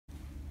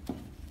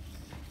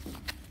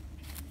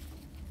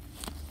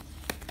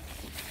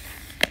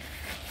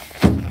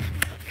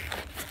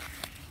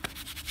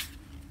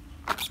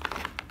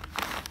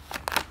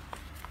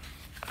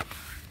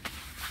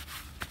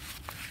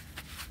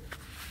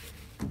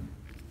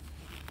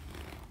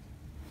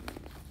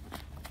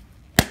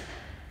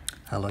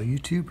Hello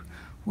YouTube,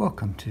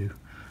 welcome to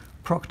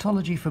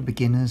Proctology for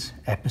Beginners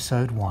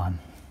episode 1.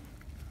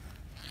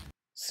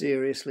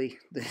 Seriously,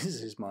 this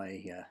is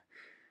my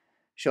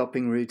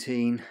shopping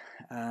routine.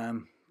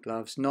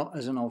 Gloves, not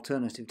as an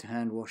alternative to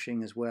hand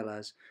washing, as well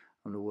as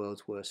I'm the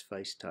world's worst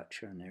face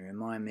toucher, and they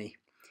remind me,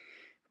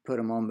 put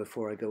them on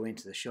before I go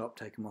into the shop,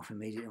 take them off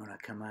immediately when I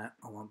come out.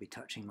 I won't be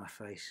touching my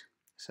face.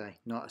 So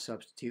not a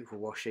substitute for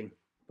washing,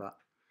 but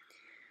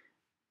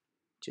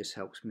just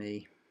helps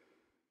me.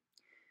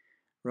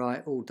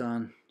 Right, all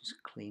done.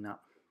 Just clean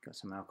up. Got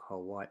some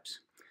alcohol wipes.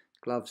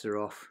 Gloves are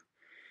off.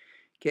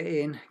 Get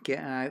in, get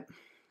out,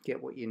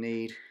 get what you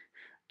need.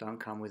 Don't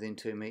come within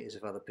 2 meters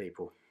of other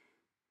people.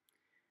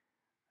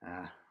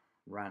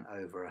 Ran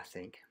over, I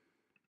think.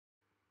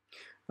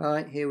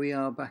 Right, here we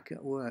are back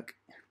at work.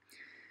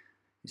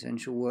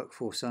 Essential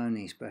workforce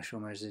only.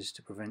 Special measures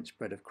to prevent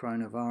spread of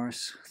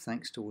coronavirus.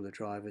 Thanks to all the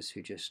drivers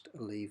who just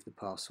leave the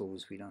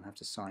parcels. We don't have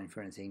to sign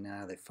for anything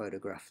now. They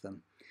photograph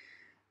them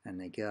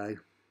and they go.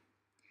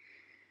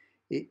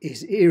 It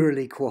is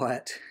eerily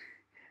quiet.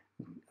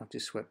 I've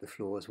just swept the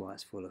floors while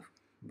it's full of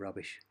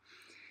rubbish.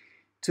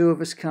 2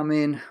 of us come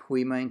in.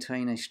 We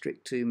maintain a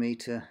strict 2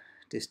 meter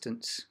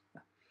distance.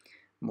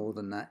 More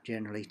than that,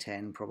 generally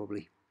 10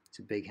 probably. It's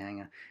a big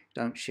hangar.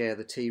 Don't share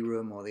the tea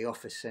room or the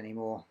office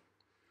anymore.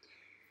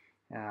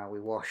 We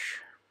wash.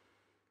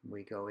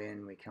 We go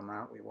in, we come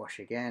out, we wash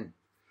again.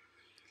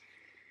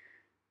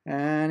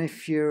 And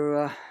if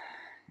you're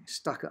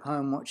stuck at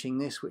home watching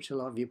this, which a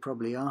lot of you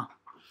probably are,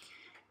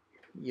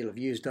 you'll have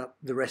used up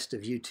the rest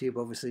of YouTube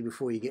obviously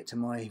before you get to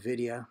my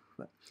video,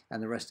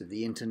 and the rest of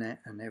the internet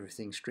and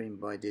everything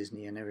streamed by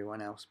Disney and everyone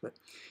else. But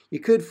you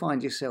could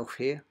find yourself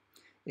here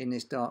in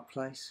this dark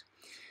place.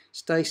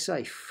 Stay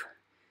safe.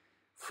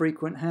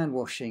 Frequent hand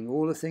washing.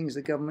 All the things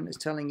the government is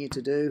telling you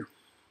to do,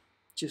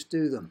 just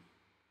do them.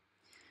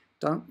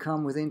 Don't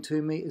come within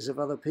 2 meters of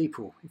other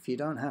people. If you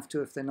don't have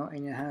to, if they're not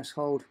in your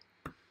household,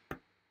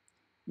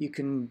 you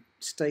can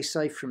stay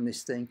safe from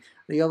this thing.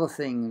 The other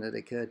thing that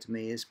occurred to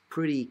me is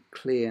pretty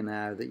clear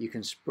now that you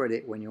can spread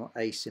it when you're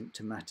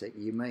asymptomatic.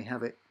 You may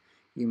have it,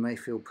 you may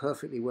feel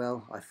perfectly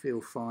well. I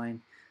feel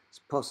fine. It's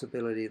a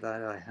possibility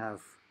that I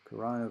have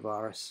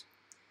coronavirus.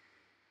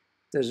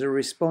 There's a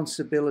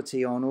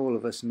responsibility on all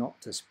of us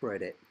not to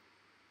spread it.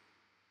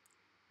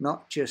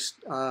 Not just,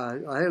 I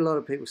hear a lot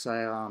of people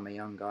say, oh, I'm a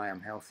young guy,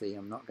 I'm healthy,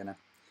 I'm not going to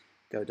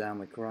go down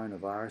with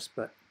coronavirus,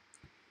 but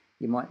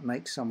you might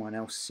make someone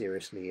else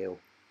seriously ill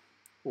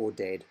or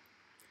dead.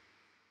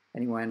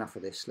 Anyway, enough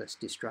of this. Let's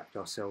distract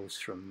ourselves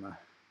from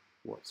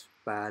what's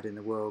bad in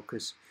the world,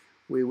 because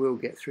we will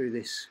get through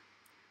this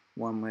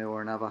one way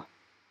or another.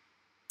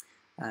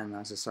 And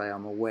as I say,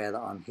 I'm aware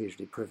that I'm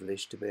hugely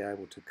privileged to be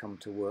able to come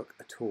to work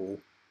at all,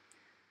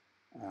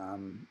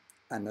 and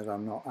that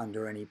I'm not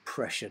under any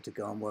pressure to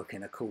go and work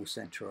in a call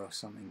centre or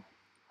something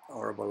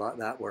horrible like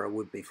that, where I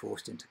would be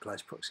forced into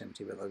close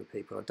proximity with other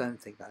people. I don't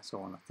think that's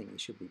on. I think you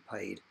should be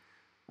paid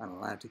and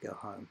allowed to go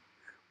home.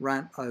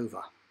 Rant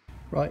over.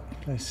 Right,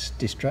 let's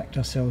distract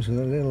ourselves with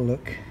a little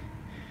look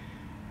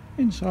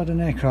inside an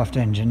aircraft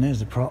engine. There's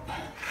the prop.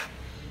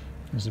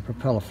 There's the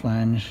propeller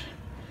flange,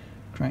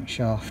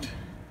 crankshaft,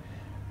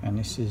 and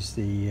this is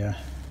the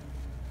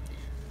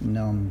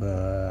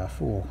number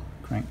 4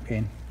 crank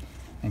pin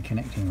and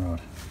connecting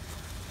rod.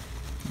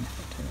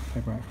 Take the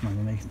paper out from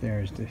underneath.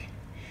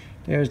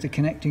 There's the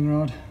connecting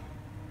rod.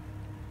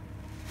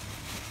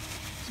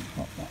 Let's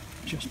pop that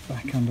just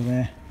back under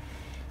there.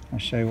 I'll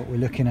show you what we're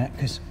looking at,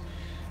 because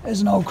there's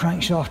an old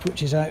crankshaft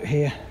which is out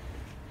here,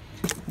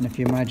 and if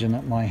you imagine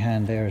that my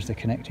hand there is the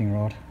connecting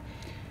rod,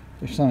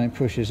 if something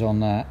pushes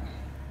on that,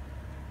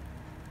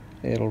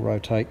 it'll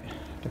rotate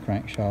the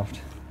crankshaft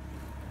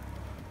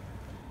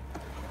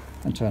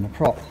and turn a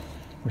prop,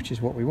 which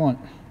is what we want.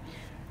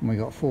 And we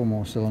got 4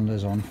 more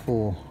cylinders on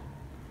 4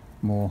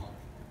 more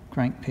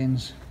crank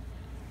pins.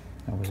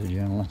 That was a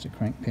journal, that's a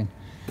crank pin.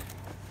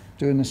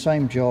 Doing the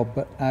same job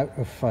but out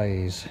of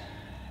phase,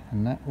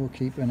 and that will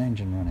keep an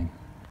engine running.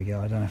 There we go.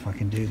 I don't know if I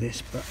can do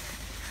this, but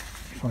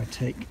if I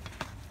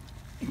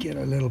get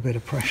a little bit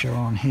of pressure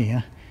on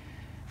here,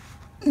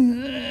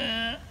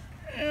 yeah,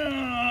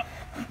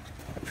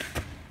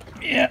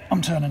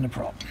 I'm turning the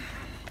prop.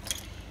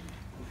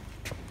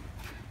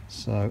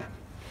 So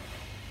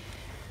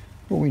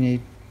what we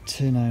need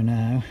to know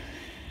now,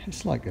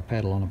 it's like the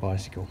pedal on a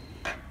bicycle.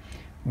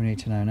 What we need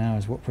to know now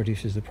is what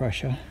produces the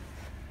pressure,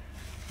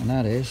 and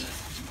that is,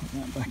 let's put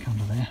that back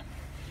under there,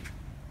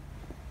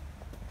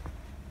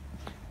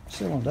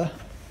 cylinder,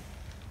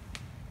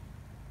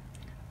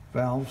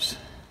 valves,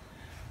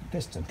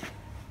 piston.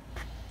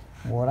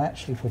 What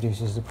actually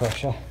produces the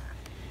pressure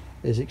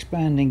is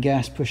expanding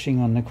gas pushing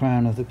on the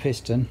crown of the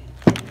piston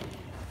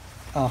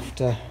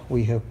after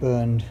we have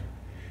burned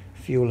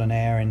fuel and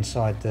air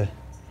inside the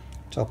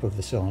top of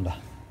the cylinder.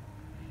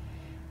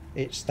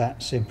 It's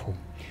that simple.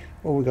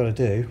 All we've got to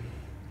do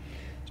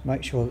is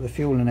make sure that the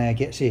fuel and air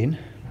gets in,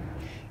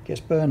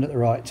 gets burned at the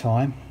right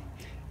time,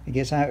 it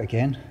gets out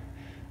again,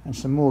 and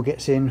some more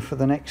gets in for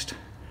the next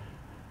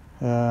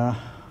 2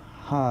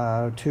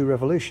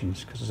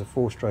 revolutions, because it's a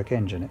 4-stroke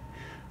engine.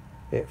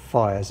 it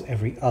fires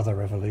every other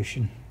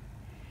revolution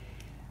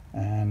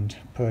and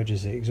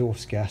purges the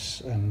exhaust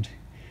gas and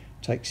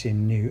takes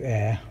in new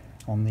air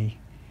on the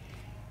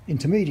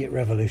intermediate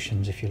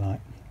revolutions, if you like.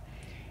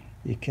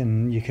 You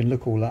can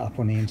look all that up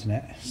on the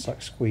internet.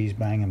 Suck, squeeze,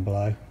 bang and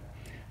blow.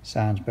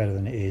 Sounds better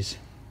than it is,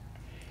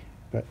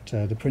 but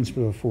the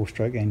principle of a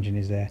 4-stroke engine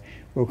is there.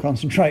 We'll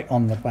concentrate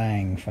on the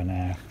bang for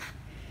now.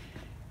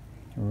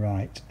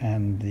 Right,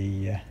 and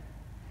the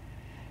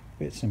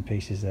bits and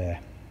pieces there.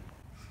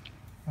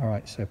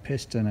 Alright, so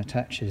piston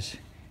attaches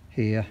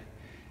here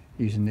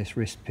using this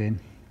wrist pin,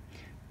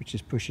 which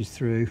just pushes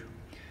through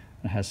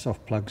and has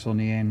soft plugs on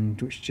the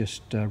end which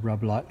just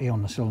rub lightly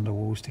on the cylinder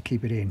walls to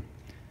keep it in.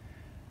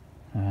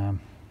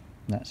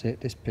 That's it.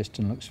 This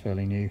piston looks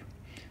fairly new.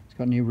 It's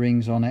got new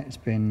rings on it. It's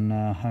been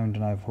honed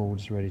and overhauled.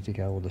 It's ready to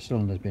go. Or the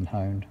cylinder's been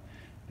honed.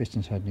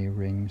 Piston's had new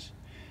rings.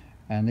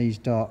 And these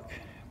dark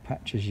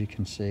patches you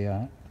can see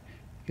are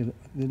the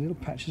little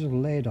patches of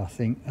lead, I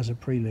think, as a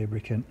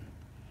pre-lubricant,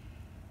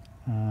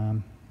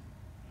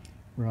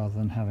 rather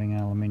than having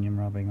aluminium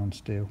rubbing on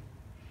steel.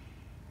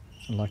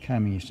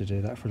 Lycoming used to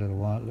do that for a little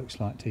while. It looks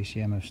like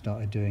TCM have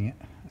started doing it.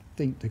 I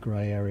think the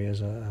grey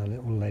areas are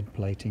little lead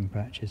plating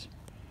patches.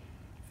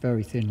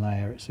 Very thin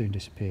layer, it soon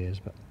disappears,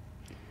 but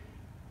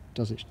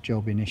does its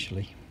job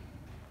initially.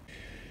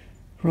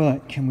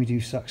 Right, can we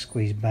do suck,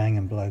 squeeze, bang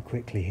and blow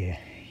quickly here?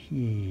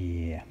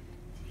 Yeah.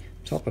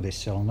 Top of this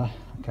cylinder,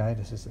 okay,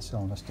 this is the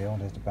cylinder still,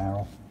 there's the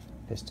barrel,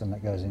 piston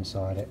that goes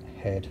inside it,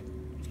 head,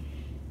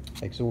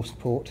 exhaust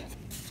port,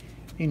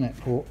 inlet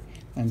port,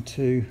 and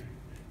 2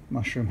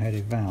 mushroom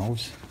headed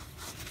valves,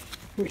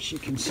 which you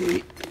can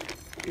see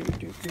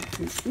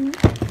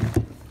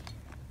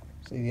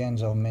the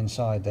ends of them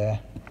inside there.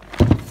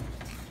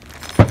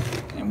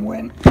 And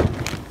when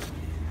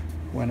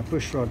a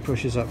push rod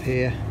pushes up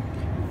here,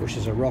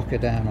 pushes a rocker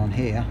down on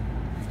here,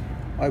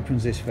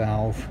 opens this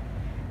valve,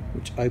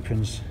 which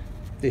opens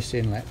this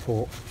inlet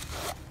port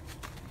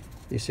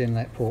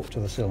to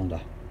the cylinder.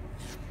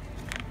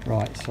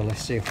 Right, so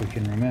let's see if we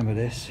can remember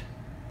this.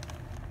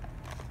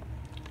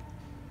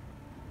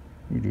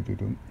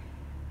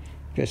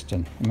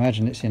 Piston,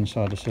 imagine it's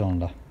inside the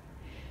cylinder.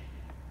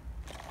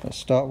 Let's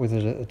start with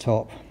it at the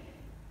top.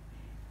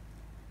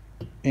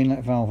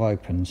 Inlet valve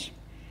opens,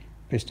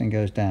 piston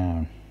goes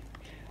down.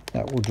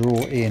 That will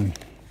draw in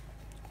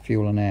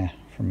fuel and air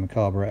from the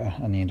carburetor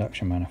and the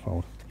induction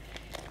manifold.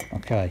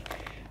 Okay,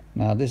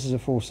 now this is a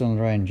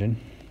 4-cylinder engine,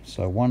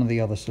 so one of the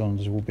other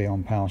cylinders will be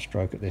on power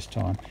stroke at this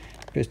time.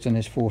 Piston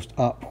is forced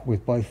up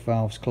with both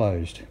valves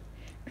closed,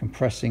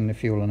 compressing the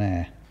fuel and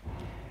air.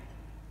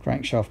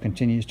 Crankshaft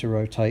continues to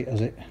rotate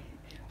as it,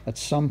 at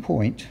some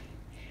point,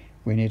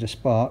 we need a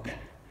spark,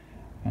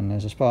 and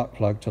there's a spark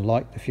plug to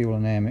light the fuel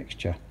and air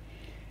mixture.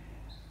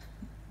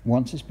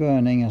 Once it's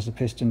burning, as the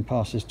piston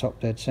passes top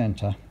dead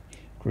center,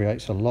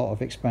 creates a lot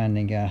of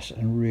expanding gas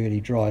and really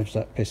drives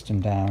that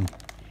piston down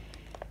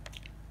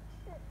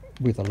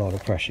with a lot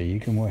of pressure. You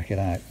can work it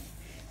out.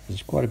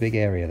 There's quite a big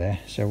area there,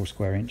 several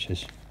square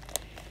inches.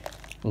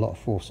 A lot of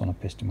force on a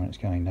piston when it's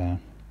going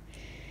down.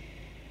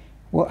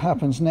 What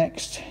happens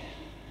next?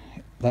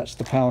 That's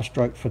the power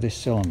stroke for this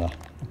cylinder.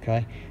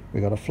 Okay,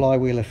 we've got a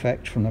flywheel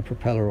effect from the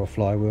propeller or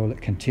flywheel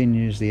that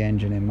continues the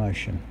engine in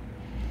motion.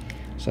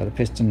 So the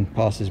piston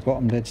passes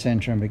bottom dead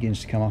center and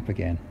begins to come up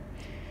again.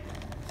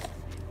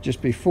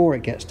 Just before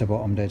it gets to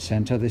bottom dead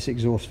center, this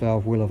exhaust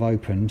valve will have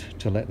opened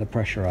to let the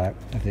pressure out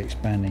of the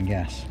expanding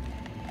gas.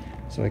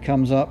 So it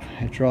comes up,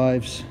 it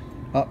drives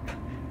up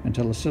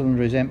until the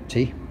cylinder is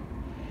empty,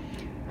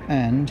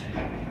 and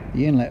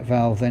the inlet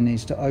valve then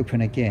needs to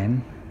open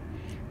again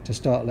to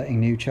start letting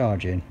new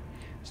charge in.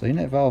 So the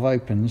inlet valve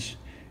opens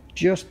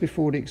just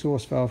before the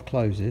exhaust valve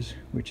closes,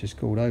 which is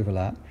called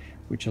overlap,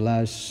 which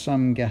allows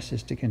some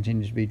gases to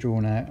continue to be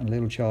drawn out and a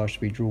little charge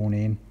to be drawn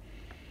in.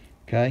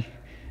 Okay,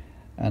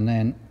 and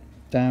then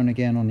down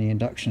again on the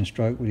induction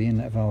stroke with the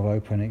inlet valve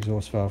open,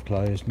 exhaust valve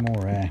closed,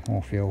 more air,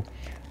 more fuel.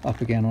 Up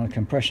again on a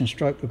compression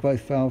stroke with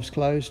both valves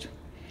closed.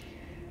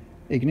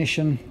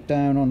 Ignition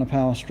down on the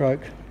power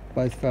stroke,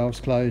 both valves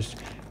closed.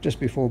 Just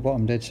before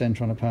bottom dead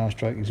center on the power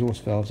stroke,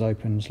 exhaust valves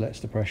opens, lets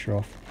the pressure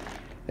off.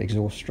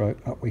 Exhaust stroke,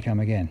 up we come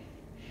again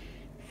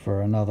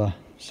for another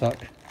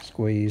suck,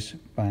 squeeze,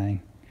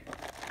 bang,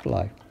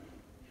 blow.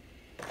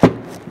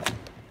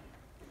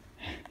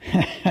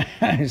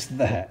 How's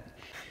that?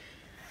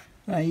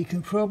 Now you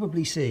can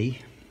probably see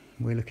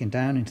we're looking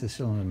down into the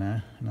cylinder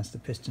now, and that's the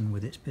piston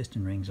with its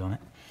piston rings on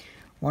it.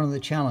 One of the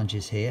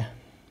challenges here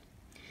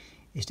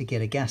is to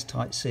get a gas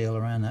tight seal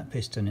around that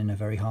piston in a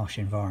very harsh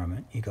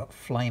environment. You've got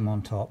flame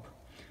on top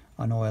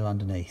and oil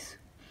underneath,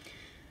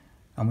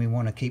 and we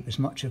want to keep as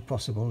much as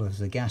possible of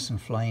the gas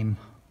and flame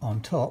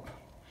on top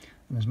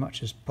and as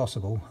much as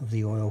possible of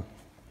the oil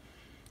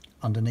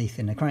underneath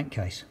in the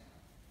crankcase.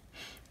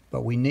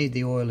 But we need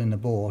the oil in the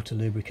bore to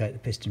lubricate the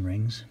piston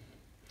rings,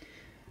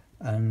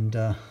 and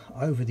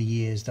over the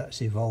years that's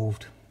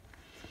evolved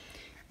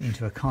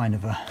into a kind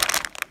of a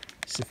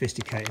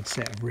sophisticated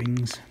set of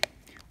rings.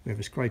 We have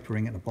a scraper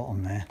ring at the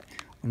bottom there,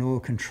 an oil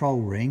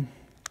control ring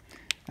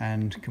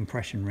and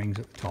compression rings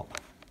at the top.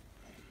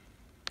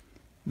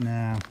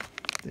 Now,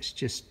 let's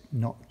just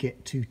not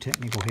get too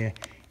technical here.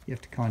 You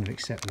have to kind of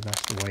accept that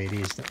that's the way it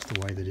is, that's the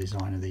way the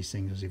design of these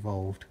things has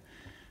evolved.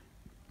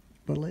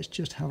 But let's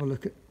just have a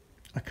look at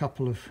a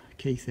couple of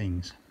key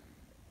things.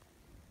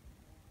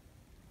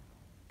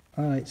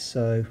 Alright,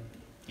 so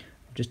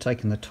I've just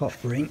taken the top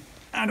ring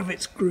out of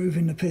its groove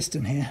in the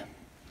piston here.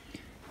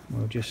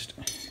 We'll just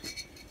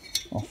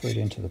offer it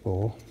into the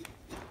bore.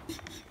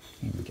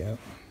 Here we go.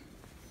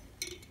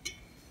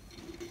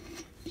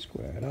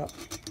 Square it up.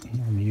 I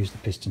normally use the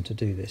piston to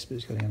do this, but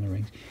it's got the other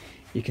rings.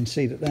 You can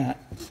see that there's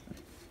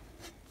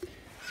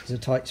a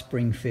tight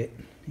spring fit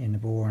in the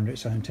bore under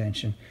its own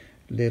tension.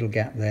 Little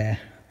gap there,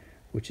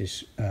 which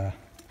is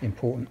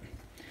important.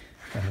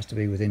 That has to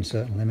be within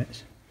certain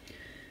limits.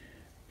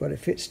 But it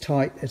fits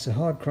tight. It's a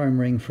hard chrome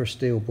ring for a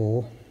steel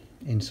bore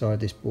inside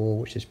this bore,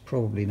 which is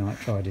probably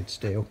nitrided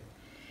steel.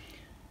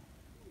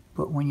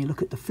 But when you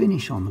look at the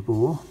finish on the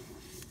bore,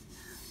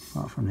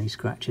 apart from these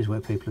scratches where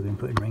people have been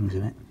putting rings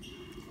in it,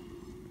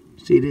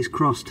 see this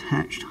crossed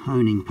hatched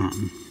honing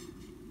pattern,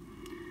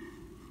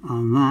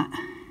 and that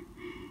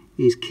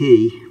is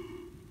key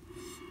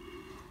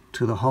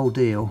to the whole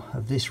deal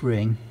of this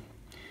ring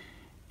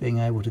being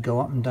able to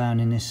go up and down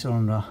in this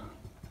cylinder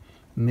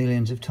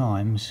millions of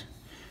times,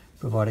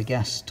 provide a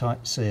gas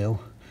tight seal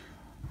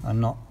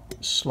and not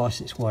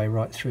slice its way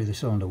right through the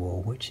cylinder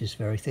wall, which is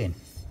very thin.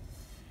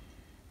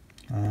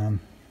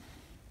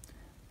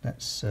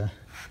 That's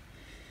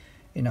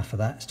enough of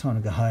that. It's time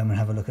to go home and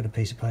have a look at a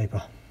piece of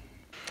paper.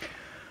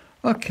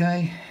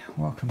 Okay,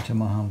 welcome to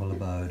my humble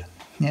abode.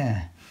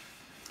 Yeah,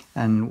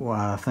 and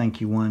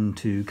thank you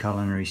to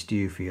Culinary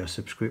Stew for your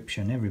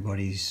subscription.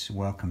 Everybody's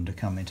welcome to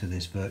come into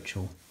this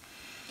virtual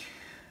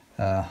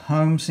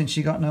home, since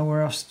you got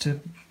nowhere else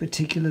to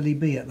particularly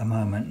be at the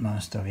moment,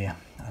 most of you,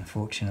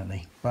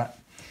 unfortunately. But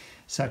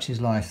such is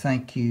life.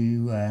 Thank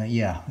you,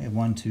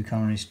 to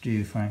Culinary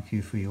Stew, thank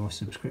you for your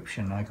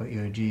subscription. I got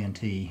your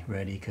G&T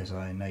ready because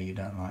I know you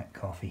don't like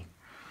coffee.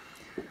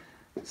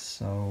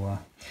 So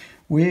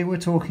we were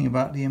talking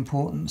about the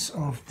importance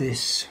of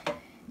this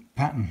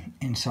pattern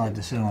inside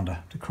the cylinder,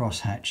 the cross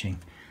hatching.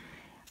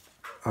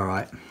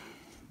 Alright,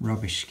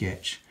 rubbish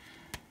sketch.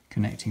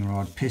 Connecting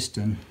rod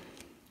piston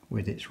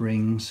with its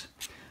rings,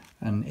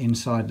 and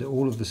inside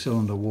all of the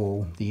cylinder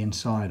wall, the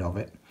inside of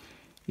it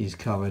is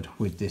covered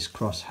with this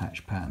cross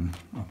hatch pattern.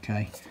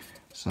 Okay,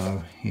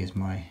 so here's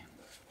my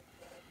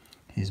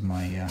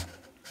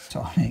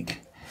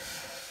tonic.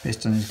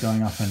 Piston is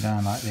going up and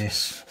down like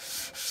this.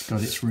 It's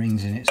got its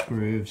rings in its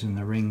grooves, and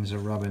the rings are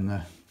rubbing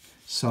the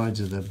sides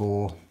of the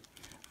bore,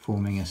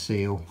 forming a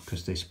seal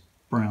because they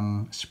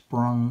sprung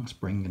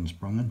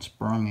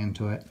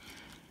into it,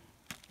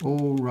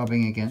 all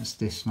rubbing against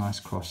this nice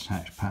cross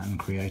hatch pattern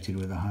created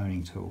with a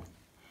honing tool.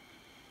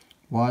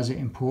 Why is it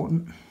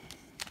important?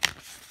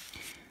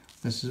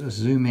 Let's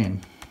zoom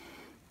in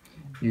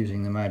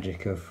using the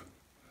magic of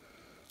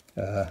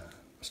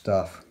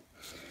stuff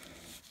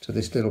to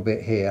this little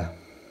bit here.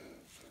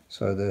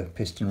 So the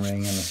piston ring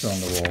and the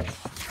cylinder wall.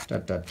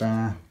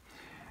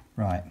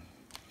 Right,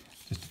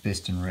 just a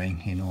piston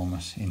ring,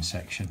 enormous in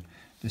section.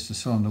 This is the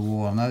cylinder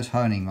wall, and those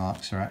honing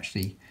marks are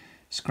actually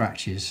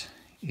scratches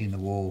in the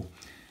wall,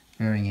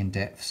 varying in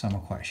depth. Some are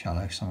quite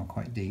shallow, some are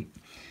quite deep.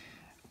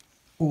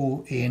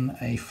 All in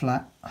a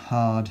flat,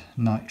 hard,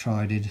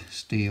 nitrided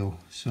steel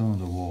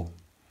cylinder wall.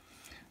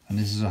 And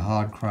this is a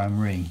hard chrome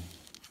ring.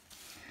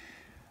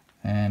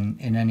 And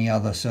in any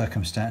other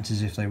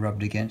circumstances, if they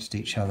rubbed against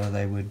each other,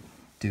 they would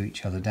do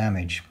each other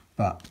damage.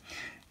 But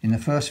in the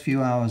first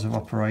few hours of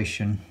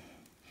operation,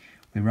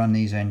 we run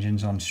these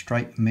engines on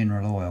straight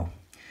mineral oil.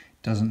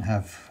 It doesn't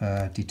have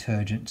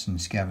detergents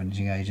and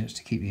scavenging agents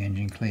to keep the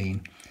engine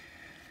clean.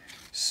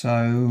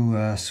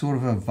 So sort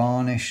of a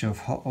varnish of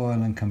hot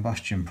oil and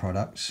combustion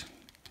products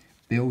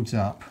builds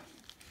up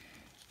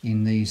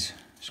in these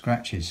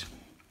scratches.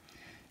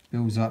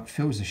 Builds up,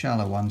 fills the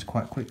shallow ones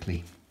quite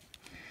quickly.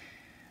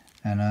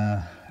 And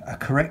a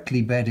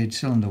correctly bedded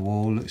cylinder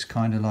wall looks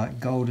kind of like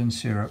golden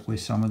syrup with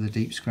some of the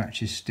deep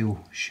scratches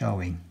still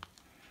showing.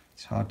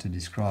 It's hard to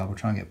describe. We'll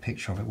try and get a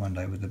picture of it one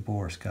day with the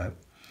borescope.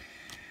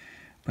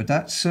 But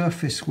that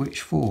surface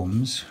which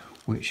forms,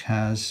 which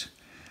has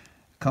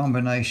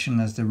combination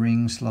as the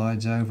ring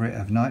slides over it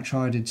of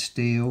nitrided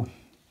steel,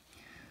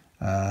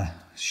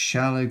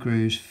 shallow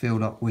grooves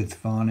filled up with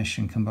varnish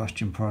and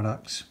combustion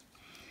products,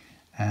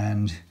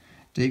 and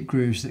deep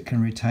grooves that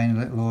can retain a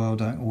little oil,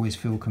 don't always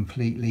fill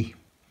completely,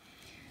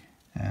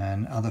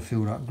 and other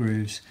filled up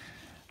grooves.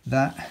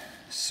 That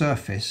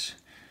surface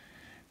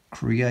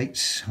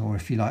creates, or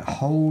if you like,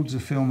 holds a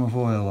film of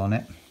oil on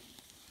it,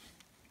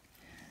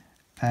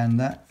 and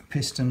that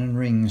piston and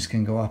rings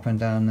can go up and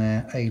down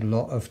there a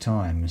lot of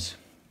times.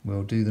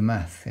 We'll do the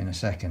math in a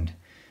second,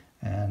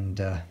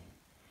 and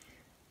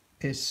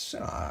it's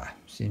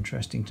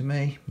interesting to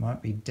me.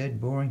 Might be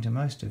dead boring to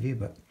most of you,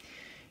 but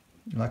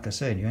like I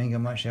said, you ain't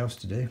got much else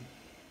to do.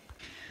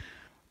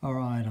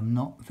 Alright, I'm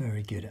not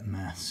very good at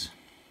maths.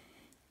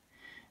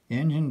 The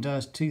engine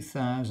does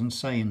 2,000,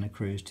 say in the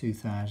cruise,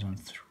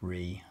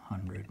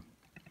 2,300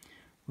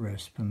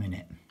 revs per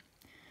minute.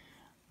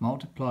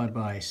 multiplied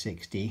by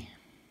 60,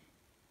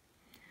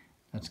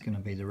 that's going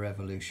to be the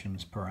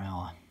revolutions per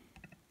hour.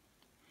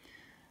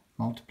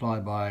 Multiply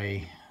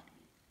by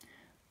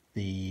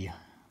the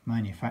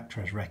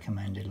manufacturer's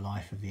recommended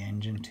life of the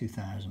engine,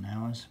 2,000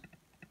 hours.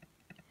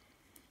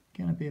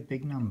 Going to be a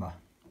big number.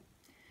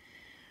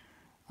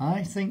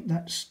 I think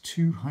that's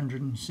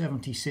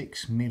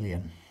 276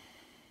 million.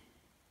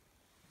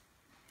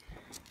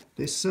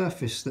 This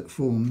surface that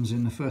forms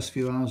in the first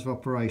few hours of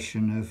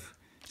operation of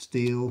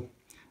steel,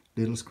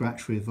 little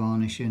scratch with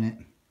varnish in it,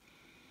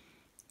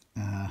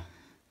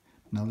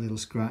 another little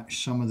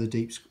scratch. Some of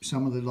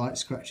the light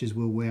scratches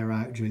will wear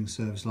out during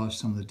service life,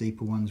 some of the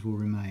deeper ones will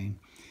remain.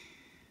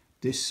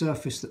 This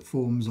surface that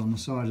forms on the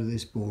side of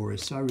this bore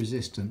is so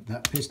resistant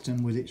that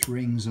piston with its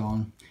rings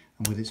on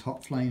and with its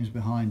hot flames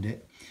behind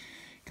it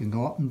can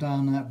go up and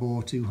down that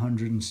bore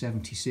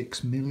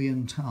 276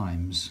 million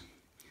times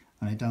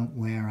and it don't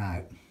wear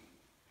out.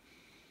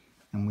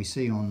 And we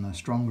see on the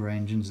stronger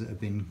engines that have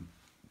been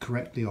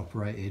correctly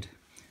operated,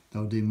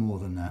 they'll do more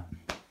than that.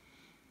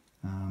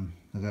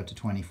 They'll go to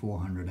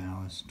 2,400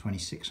 hours,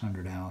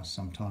 2,600 hours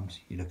sometimes.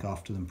 You look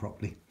after them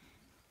properly.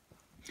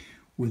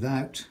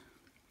 Without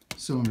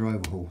cylinder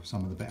overhaul,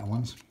 some of the better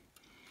ones,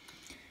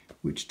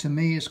 which to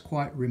me is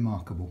quite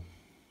remarkable.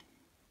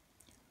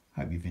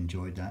 Hope you've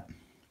enjoyed that.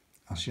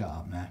 I'll shut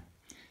up now.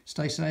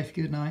 Stay safe,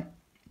 good night.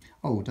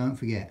 Oh, don't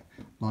forget,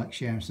 like,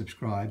 share and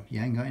subscribe.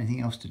 You ain't got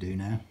anything else to do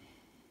now.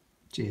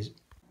 Cheers.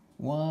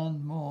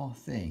 One more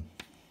thing.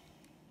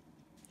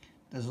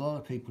 There's a lot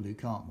of people who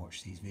can't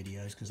watch these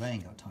videos because they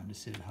ain't got time to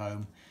sit at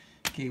home.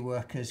 Key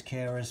workers,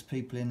 carers,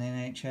 people in the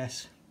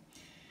NHS.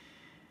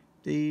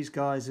 These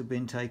guys have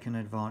been taken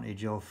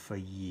advantage of for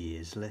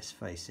years, let's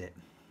face it.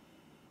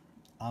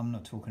 I'm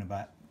not talking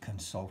about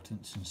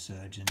consultants and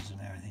surgeons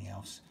and everything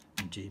else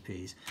and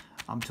GPs.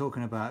 I'm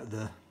talking about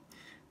the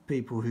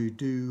people who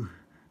do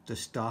the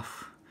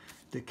stuff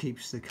that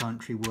keeps the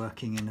country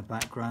working in the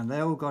background. They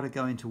all got to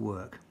go into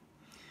work.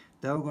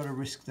 They all got to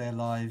risk their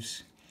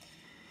lives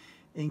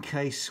in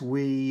case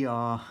we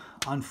are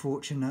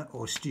unfortunate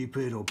or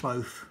stupid or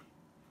both.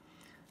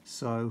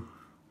 So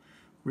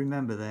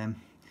remember them,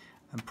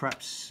 and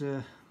perhaps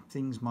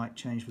things might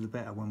change for the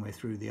better when we're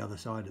through the other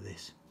side of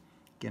this.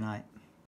 Good night.